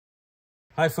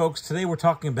Hi folks, today we're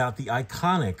talking about the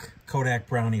iconic Kodak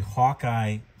Brownie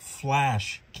Hawkeye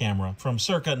flash camera from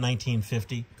circa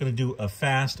 1950. I'm going to do a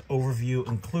fast overview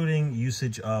including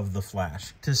usage of the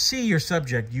flash. To see your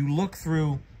subject, you look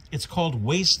through, it's called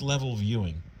waist level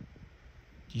viewing.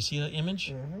 Do you see that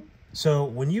image? Mm-hmm. So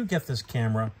when you get this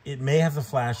camera, it may have the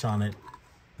flash on it.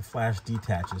 The flash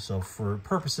detaches. So for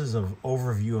purposes of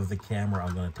overview of the camera,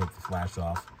 I'm going to take the flash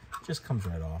off. Just comes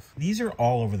right off. These are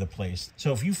all over the place.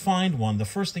 So if you find one, the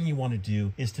first thing you want to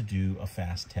do is to do a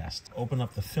fast test. Open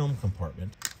up the film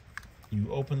compartment.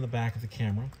 You open the back of the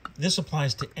camera. This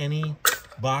applies to any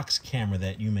box camera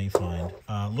that you may find.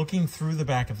 Looking through the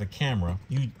back of the camera,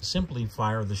 you simply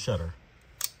fire the shutter.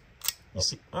 You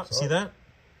see that?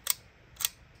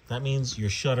 That means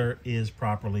your shutter is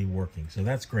properly working. So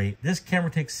that's great. This camera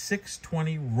takes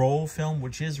 620 roll film,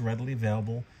 which is readily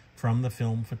available from the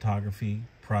Film Photography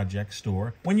Project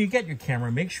store. When you get your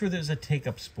camera, make sure there's a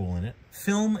take-up spool in it.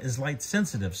 Film is light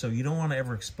sensitive, so you don't want to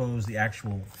ever expose the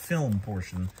actual film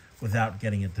portion without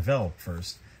getting it developed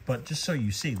first. But just so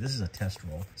you see, this is a test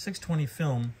roll. 620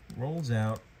 film rolls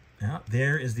out. Now,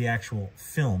 there is the actual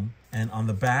film, and on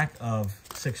the back of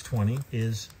 620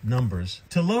 is numbers.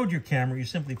 To load your camera, you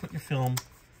simply put your film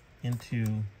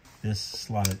into this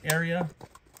slotted area.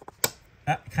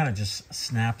 That kind of just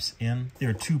snaps in. There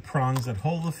are two prongs that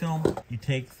hold the film. You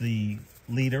take the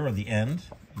leader or the end,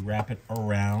 you wrap it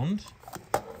around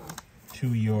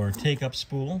to your take-up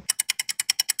spool.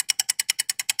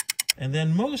 And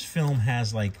then most film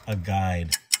has like a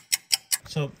guide.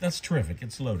 So that's terrific,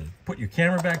 it's loaded. Put your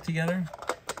camera back together.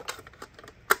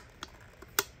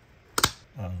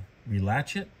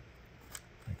 Relatch it,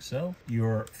 like so.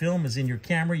 Your film is in your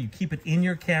camera. You keep it in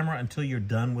your camera until you're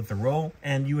done with the roll.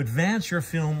 And you advance your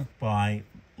film by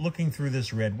looking through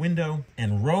this red window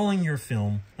and rolling your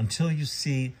film until you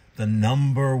see the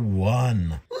number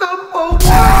 1.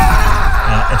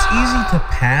 It's easy to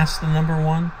pass the number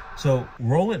 1. So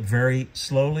roll it very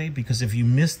slowly, because if you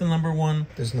miss the number 1,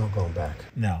 there's no going back.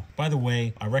 No. By the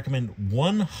way, I recommend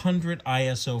 100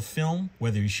 ISO film,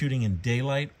 whether you're shooting in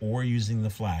daylight or using the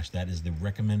flash. That is the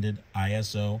recommended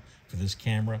ISO for this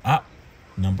camera.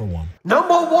 Number 1.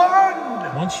 Number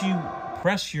 1! Once you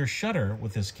press your shutter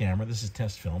with this camera, this is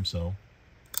test film, so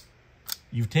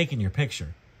you've taken your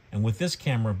picture. And with this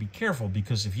camera, be careful,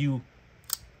 because if you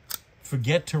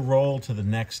forget to roll to the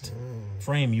next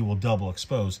frame, you will double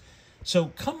expose.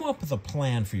 So come up with a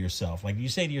plan for yourself. Like you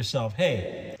say to yourself,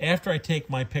 hey, after I take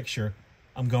my picture,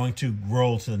 I'm going to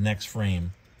roll to the next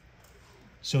frame,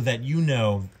 so that you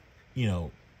know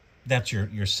that's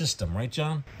your system, right,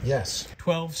 John? Yes.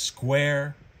 12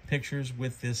 square pictures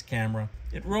with this camera.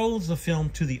 It rolls the film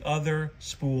to the other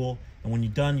spool, and when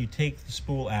you're done, you take the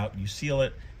spool out, you seal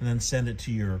it, and then send it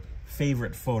to your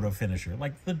favorite photo finisher,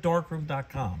 like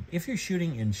thedarkroom.com. If you're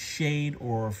shooting in shade,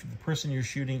 or if the person you're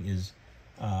shooting is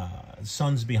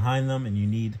sun's behind them and you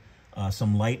need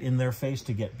some light in their face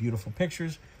to get beautiful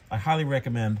pictures, I highly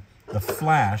recommend the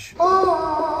flash.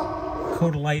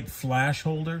 Kodalite flash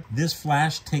holder. This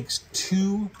flash takes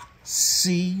 2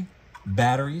 C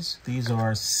batteries. These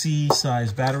are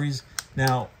C-size batteries.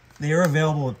 Now, they are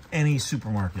available at any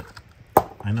supermarket.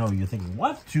 I know you're thinking,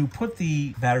 what? To put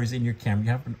the batteries in your camera, you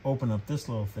have to open up this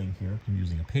little thing here. I'm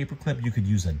using a paper clip. You could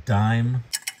use a dime.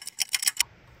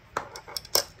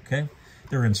 Okay,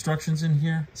 there are instructions in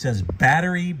here. It says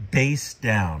battery base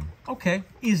down. Okay,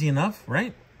 easy enough,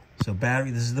 right? So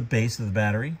battery, this is the base of the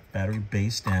battery. Battery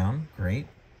base down, great.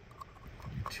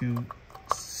 2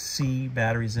 C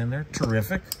batteries in there,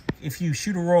 terrific. If you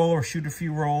shoot a roll or shoot a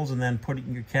few rolls and then put it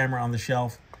in your camera on the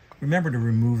shelf, remember to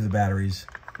remove the batteries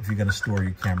if you're going to store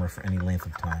your camera for any length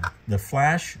of time. The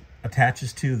flash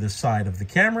attaches to the side of the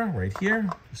camera right here.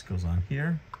 Just goes on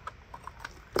here.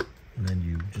 And then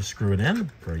you just screw it in.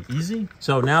 Very easy.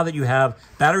 So now that you have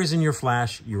batteries in your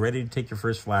flash, you're ready to take your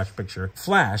first flash picture.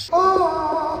 Flash.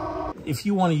 If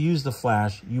you want to use the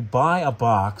flash, you buy a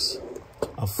box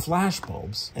of flash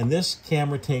bulbs. And this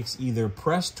camera takes either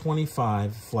press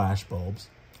 25 flash bulbs.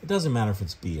 It doesn't matter if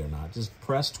it's B or not. Just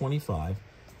press 25.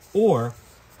 Or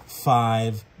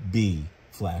 5B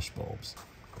flash bulbs.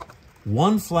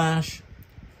 1 flash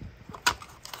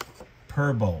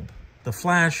per bulb. The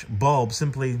flash bulb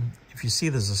simply, if you see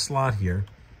there's a slot here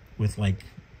with like,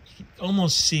 you can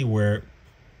almost see where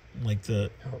like the,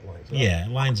 yeah,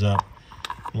 it lines up.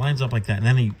 It lines up like that. And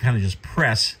then you kind of just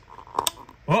press.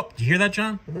 Oh, did you hear that,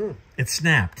 John? Mm-hmm. It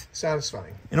snapped.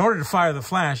 Satisfying. In order to fire the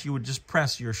flash, you would just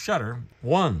press your shutter.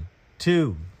 1,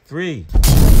 2, 3.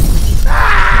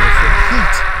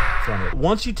 From it.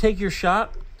 Once you take your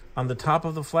shot, on the top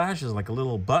of the flash is like a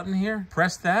little button here.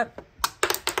 Press that.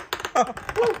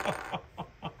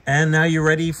 And now you're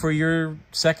ready for your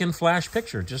second flash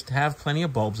picture. Just have plenty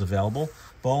of bulbs available.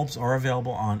 Bulbs are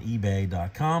available on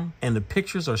ebay.com, and the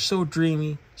pictures are so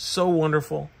dreamy, so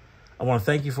wonderful. I want to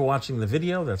thank you for watching the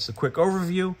video. That's a quick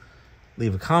overview.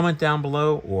 Leave a comment down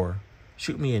below or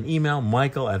shoot me an email,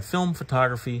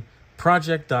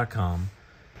 michael@filmphotographyproject.com,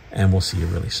 and we'll see you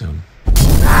really soon.